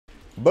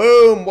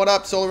Boom! What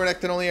up, Solar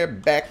Renekton here?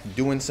 Back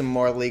doing some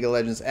more League of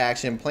Legends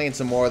action, playing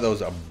some more of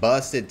those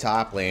busted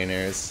top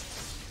laners.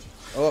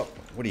 Oh,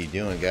 what are you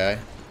doing, guy?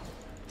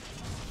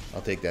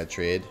 I'll take that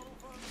trade.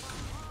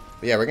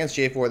 But yeah, we're against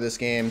J4 this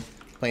game,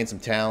 playing some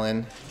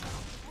Talon.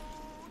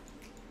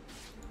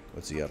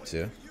 What's he up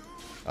to?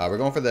 We're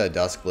going for the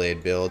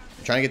Duskblade build.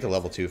 I'm trying to get to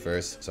level 2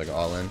 first, so I go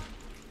all in.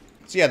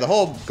 So yeah, the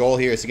whole goal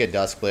here is to get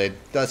Duskblade.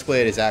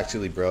 Duskblade is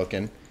actually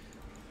broken.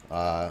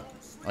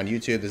 On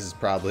YouTube, this is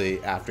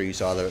probably after you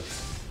saw the...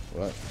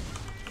 What?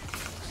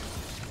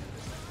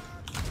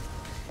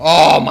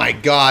 Oh my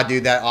god,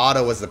 dude, that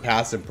auto was the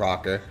passive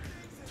procer.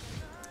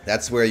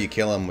 That's where you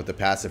kill him with the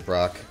passive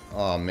proc.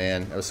 Oh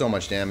man, that was so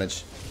much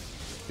damage.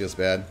 Feels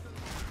bad.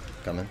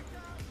 Coming.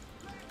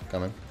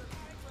 Coming.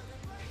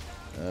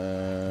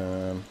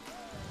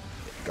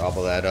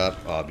 Gobble that up.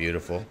 Oh,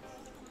 beautiful.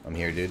 I'm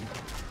here, dude.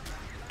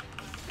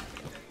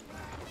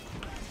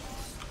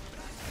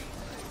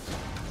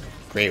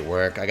 Great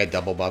work. I got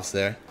double buffs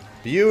there.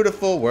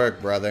 Beautiful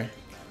work, brother.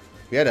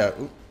 We had a...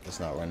 Ooh, let's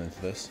not run into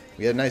this.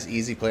 We had a nice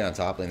easy play on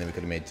top lane that we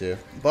could have made too.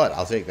 But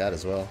I'll take that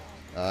as well.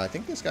 I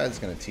think this guy's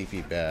going to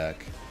TP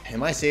back.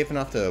 Am I safe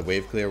enough to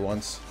wave clear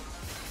once?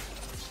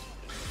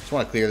 Just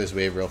want to clear this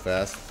wave real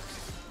fast.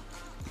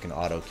 You can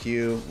auto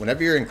Q.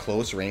 Whenever you're in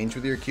close range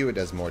with your Q, it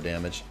does more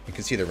damage. You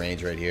can see the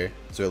range right here.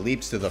 So it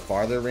leaps to the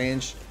farther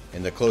range,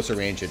 and the closer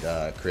range it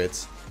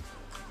crits.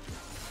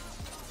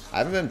 I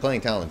haven't been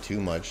playing Talon too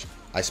much.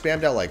 I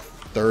spammed out like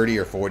 30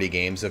 or 40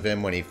 games of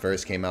him when he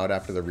first came out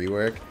after the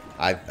rework.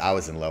 I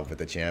was in love with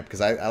the champ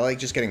because I like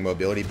just getting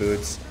mobility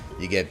boots.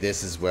 You get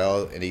this as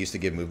well, and it used to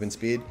give movement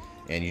speed,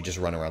 and you just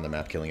run around the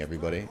map killing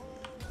everybody.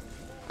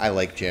 I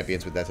like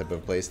champions with that type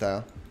of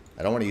playstyle.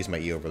 I don't want to use my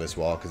E over this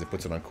wall because it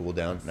puts it on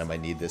cooldown, and I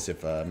might need this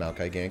if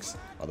Maokai ganks,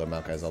 although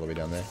Maokai's all the way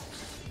down there.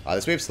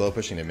 This wave's slow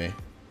pushing to me.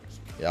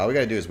 Yeah, all we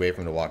gotta do is wait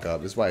for him to walk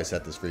up. This is why I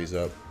set this freeze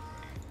up,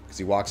 because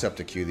he walks up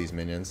to Q these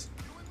minions.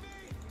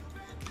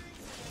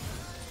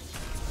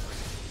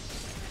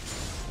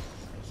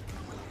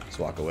 Just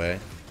walk away.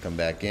 Come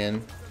back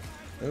in.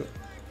 Oh,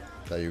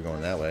 thought you were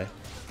going that way.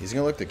 He's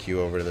gonna look to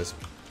Q over to this.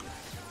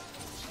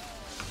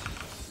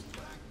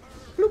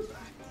 Bloop.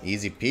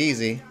 Easy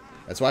peasy.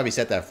 That's why we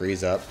set that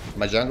freeze up. If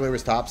my jungler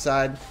was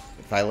topside,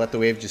 if I let the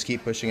wave just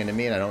keep pushing into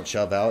me and I don't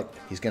shove out,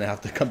 he's gonna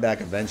have to come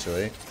back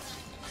eventually.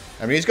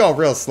 I mean, he's going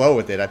real slow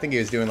with it. I think he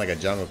was doing like a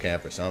jungle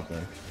camp or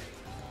something.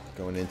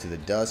 Going into the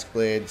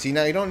Duskblade. See,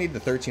 now you don't need the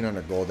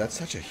 1300 gold. That's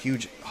such a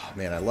huge... Oh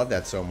man, I love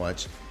that so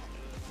much.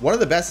 One of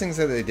the best things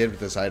that they did with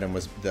this item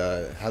was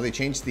how they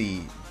changed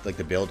the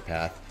build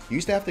path. You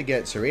used to have to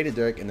get Serrated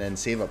Dirk and then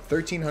save up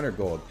 1300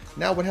 gold.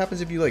 Now what happens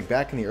if you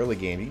back in the early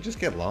game? You can just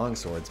get long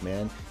swords,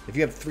 man. If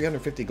you have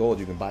 350 gold,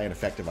 you can buy an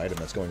effective item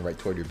that's going right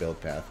toward your build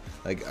path.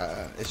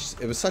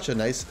 It was such a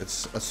nice,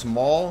 it's a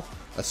small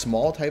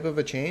type of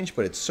a change,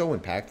 but it's so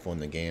impactful in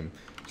the game.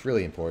 It's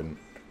really important.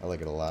 I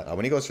like it a lot.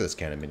 When he goes for this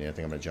cannon minion, I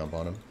think I'm gonna jump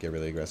on him, get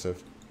really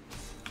aggressive.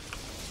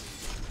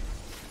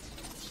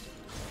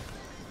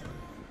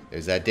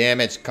 There's that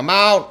damage. Come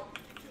out!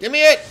 Give me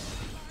it!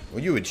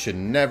 Well, you should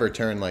never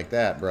turn like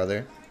that,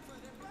 brother.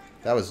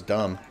 That was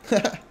dumb.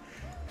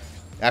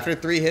 After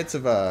 3 hits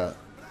of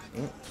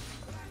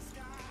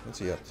what's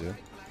he up to?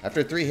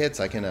 After 3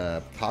 hits, I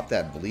can pop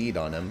that bleed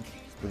on him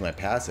with my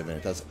passive, and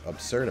it does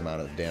absurd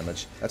amount of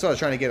damage. That's what I was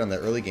trying to get on the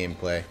early game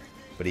play,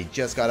 but he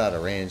just got out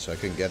of range, so I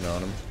couldn't get it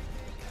on him.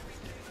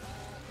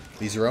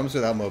 These roams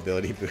without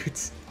mobility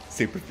boots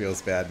super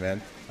feels bad, man.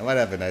 I might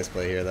have a nice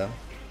play here, though.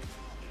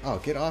 Oh,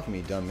 get off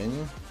me, dumb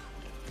minion.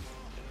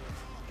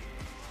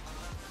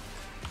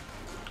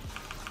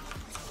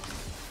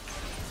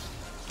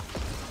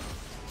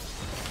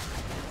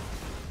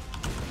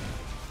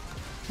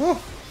 Whew.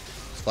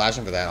 Just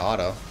flashing for that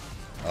auto.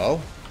 Oh.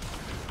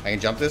 I can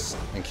jump this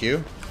and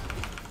Q.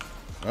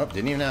 Oh,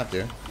 didn't even have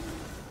to.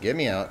 Get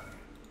me out.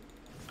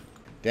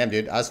 Damn,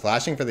 dude. I was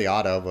flashing for the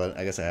auto, but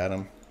I guess I had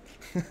him.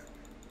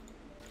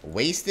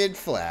 Wasted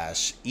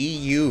flash.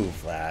 EU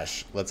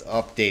flash. Let's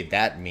update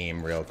that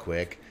meme real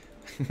quick.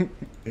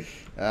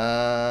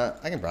 I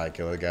can probably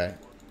kill the guy.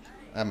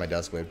 I have my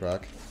Duskblade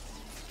proc.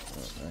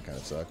 Oh, that kind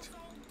of sucked.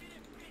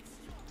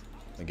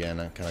 Again,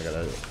 I kind of got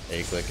a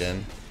A-click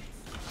in.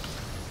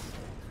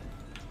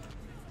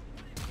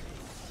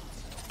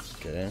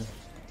 Okay.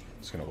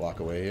 Just gonna walk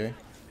away here.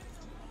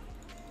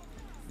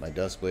 My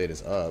Duskblade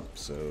is up,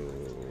 so...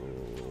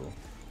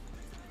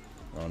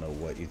 I don't know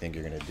what you think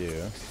you're gonna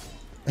do.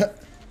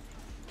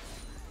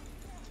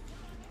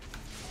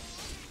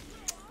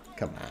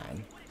 Come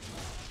on.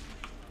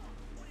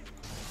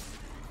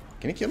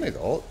 Can he kill me with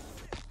ult?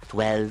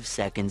 12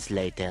 seconds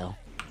later.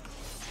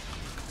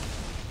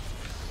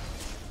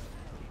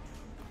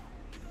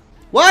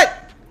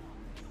 What?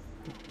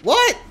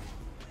 What?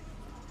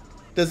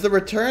 Does the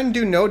return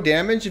do no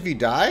damage if you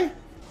die?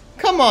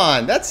 Come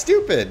on, that's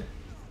stupid.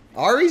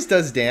 Ares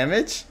does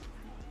damage.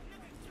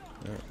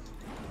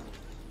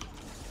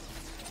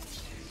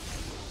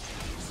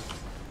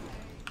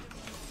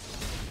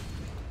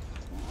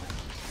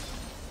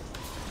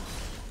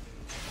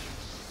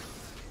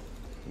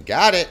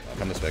 Got it. Oh,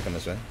 come this way, come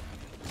this way.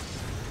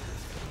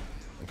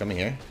 coming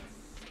here.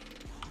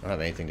 I don't have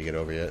anything to get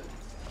over yet.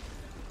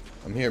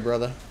 I'm here,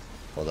 brother.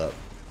 Hold up.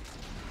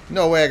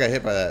 No way I got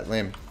hit by that.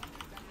 Lame.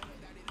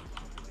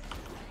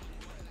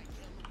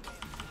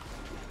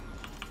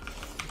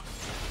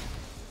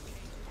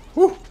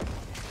 Whew.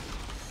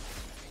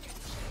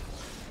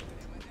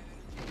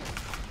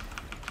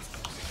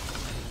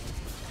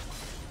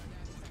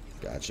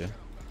 Gotcha.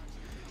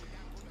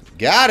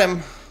 Got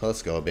him.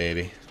 Let's go,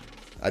 baby.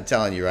 I'm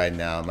telling you right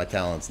now, my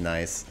talent's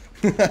nice.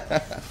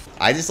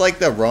 I just like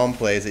the roam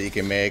plays that you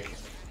can make.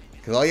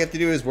 Because all you have to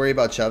do is worry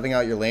about shoving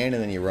out your lane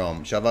and then you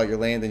roam. Shove out your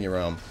lane, then you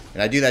roam.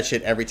 And I do that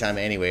shit every time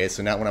anyways.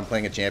 So now when I'm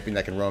playing a champion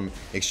that can roam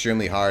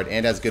extremely hard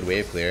and has good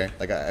wave clear.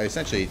 Like I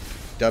essentially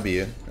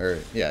W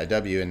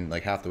and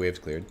like half the waves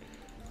cleared.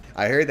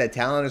 I heard that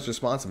Talon is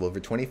responsible for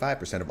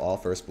 25% of all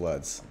first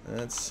bloods.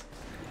 That's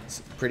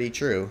pretty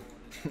true.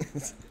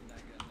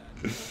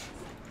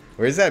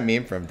 Where's that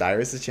meme from?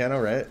 Dyrus' channel,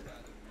 right?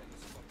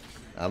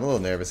 I'm a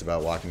little nervous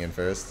about walking in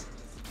first.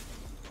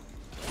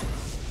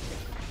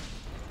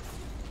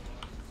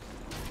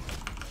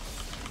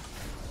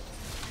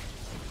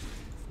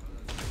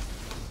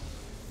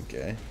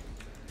 Okay.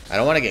 I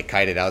don't want to get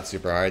kited out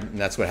super hard, and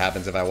that's what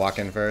happens if I walk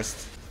in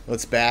first.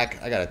 Let's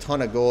back. I got a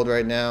ton of gold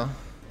right now.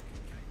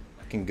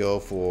 I can go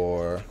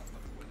for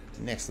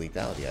the next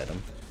lethality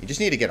item. You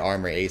just need to get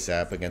armor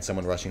ASAP against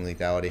someone rushing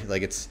lethality.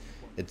 Like, it's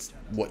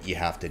what you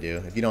have to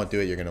do. If you don't do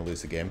it, you're going to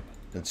lose the game.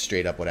 That's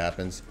straight up what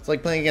happens. It's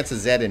like playing against a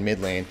Zed in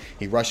mid lane.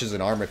 He rushes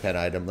an armor pet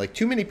item. Like,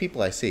 too many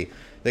people I see.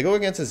 They go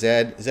against a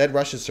Zed. Zed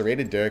rushes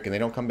serrated Dirk, and they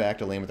don't come back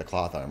to lane with the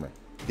cloth armor.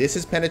 This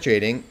is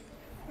penetrating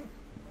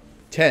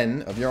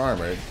 10 of your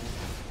armor.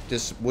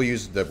 Just, we'll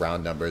use the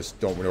round numbers.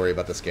 Don't worry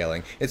about the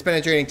scaling. It's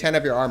penetrating 10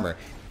 of your armor.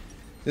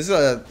 This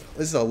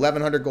is a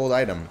 1100 gold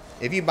item.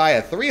 If you buy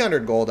a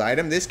 300 gold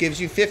item, this gives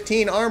you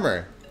 15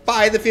 armor.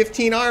 Buy the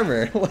 15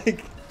 armor.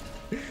 Like,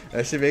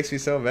 that shit makes me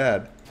so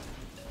mad.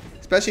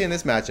 Especially in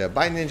this matchup.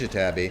 Buy Ninja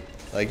Tabby.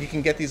 Like, you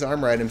can get these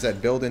armor items that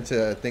build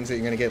into things that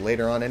you're gonna get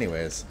later on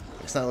anyways.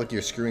 It's not like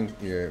you're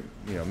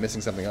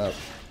missing something up.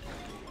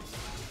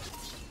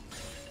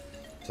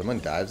 Someone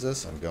dives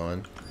us? I'm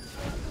going.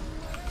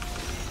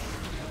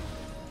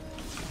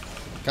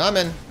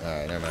 Coming.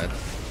 Alright, never mind.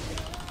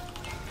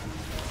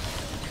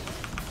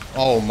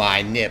 Oh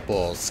my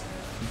nipples.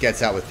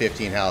 Gets out with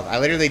 15 health. I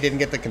literally didn't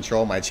get to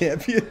control my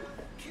champion.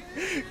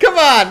 Come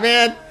on,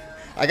 man.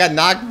 I got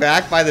knocked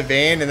back by the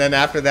Vayne, and then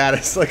after that,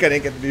 it's like I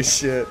didn't get to do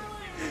shit.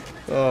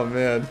 Oh,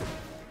 man.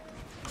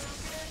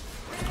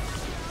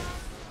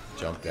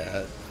 Jump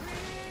that.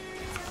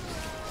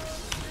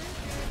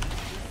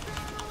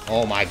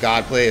 Oh my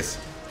god, please.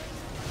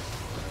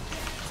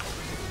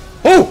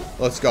 Oh!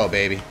 Let's go,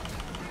 baby.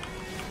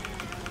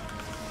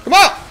 Come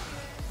on!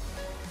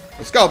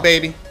 Let's go,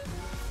 baby.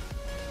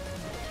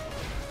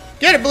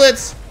 Get it,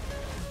 Blitz!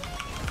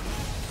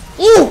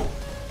 Ooh!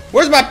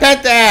 Where's my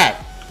penta at?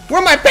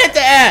 Where my penta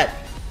at?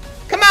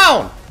 Come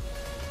on!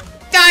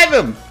 Dive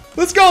him!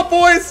 Let's go,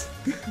 boys!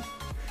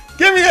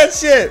 Give me that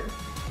shit!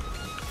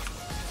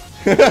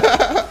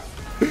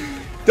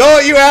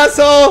 Don't, you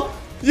asshole!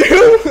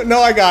 You!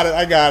 No, I got it,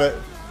 I got it.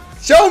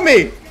 Show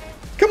me!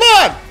 Come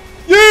on!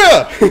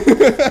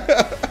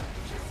 Yeah!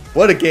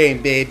 What a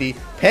game, baby.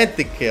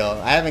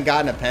 Pentakill. I haven't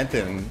gotten a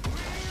penta in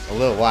a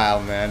little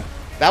while, man.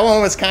 That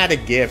one was kind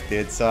of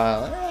gifted,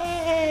 so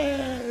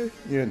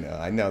you know,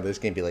 I know this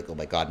game be like, oh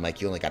my god,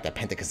 Mike, you only got that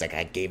penta because that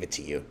guy gave it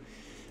to you.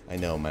 I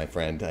know, my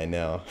friend, I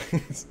know.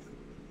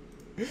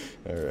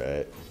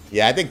 Alright.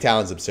 Yeah, I think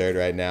Talon's absurd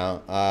right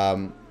now.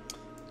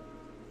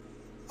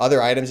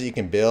 Other items that you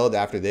can build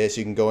after this,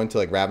 you can go into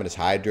like Ravenous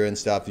Hydra and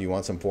stuff if you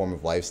want some form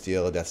of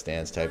lifesteal, Death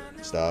Stance type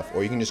stuff.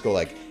 Or you can just go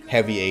like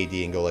heavy AD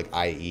and go like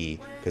IE,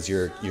 because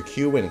your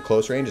Q in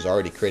close range is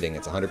already critting.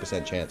 It's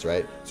 100% chance,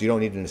 right? So you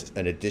don't need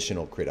an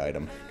additional crit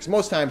item. Because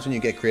most times when you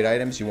get crit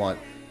items, you want,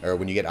 or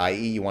when you get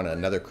IE, you want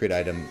another crit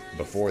item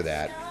before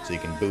that, so you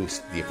can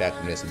boost the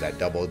effectiveness of that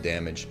double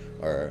damage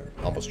or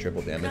almost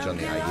triple damage on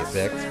the IE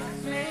effect.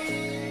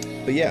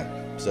 But yeah.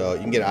 So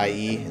you can get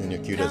IE, and then your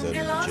Q does a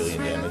bajillion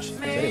damage.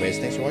 So anyways,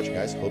 thanks for watching,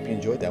 guys. Hope you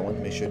enjoyed that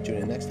one. Make sure to tune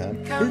in next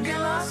time. Come get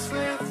lost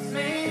with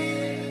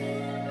me.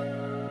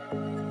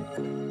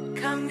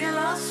 Come get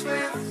lost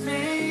with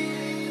me.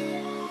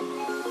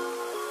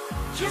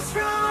 Just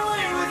run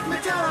away with me,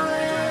 darling.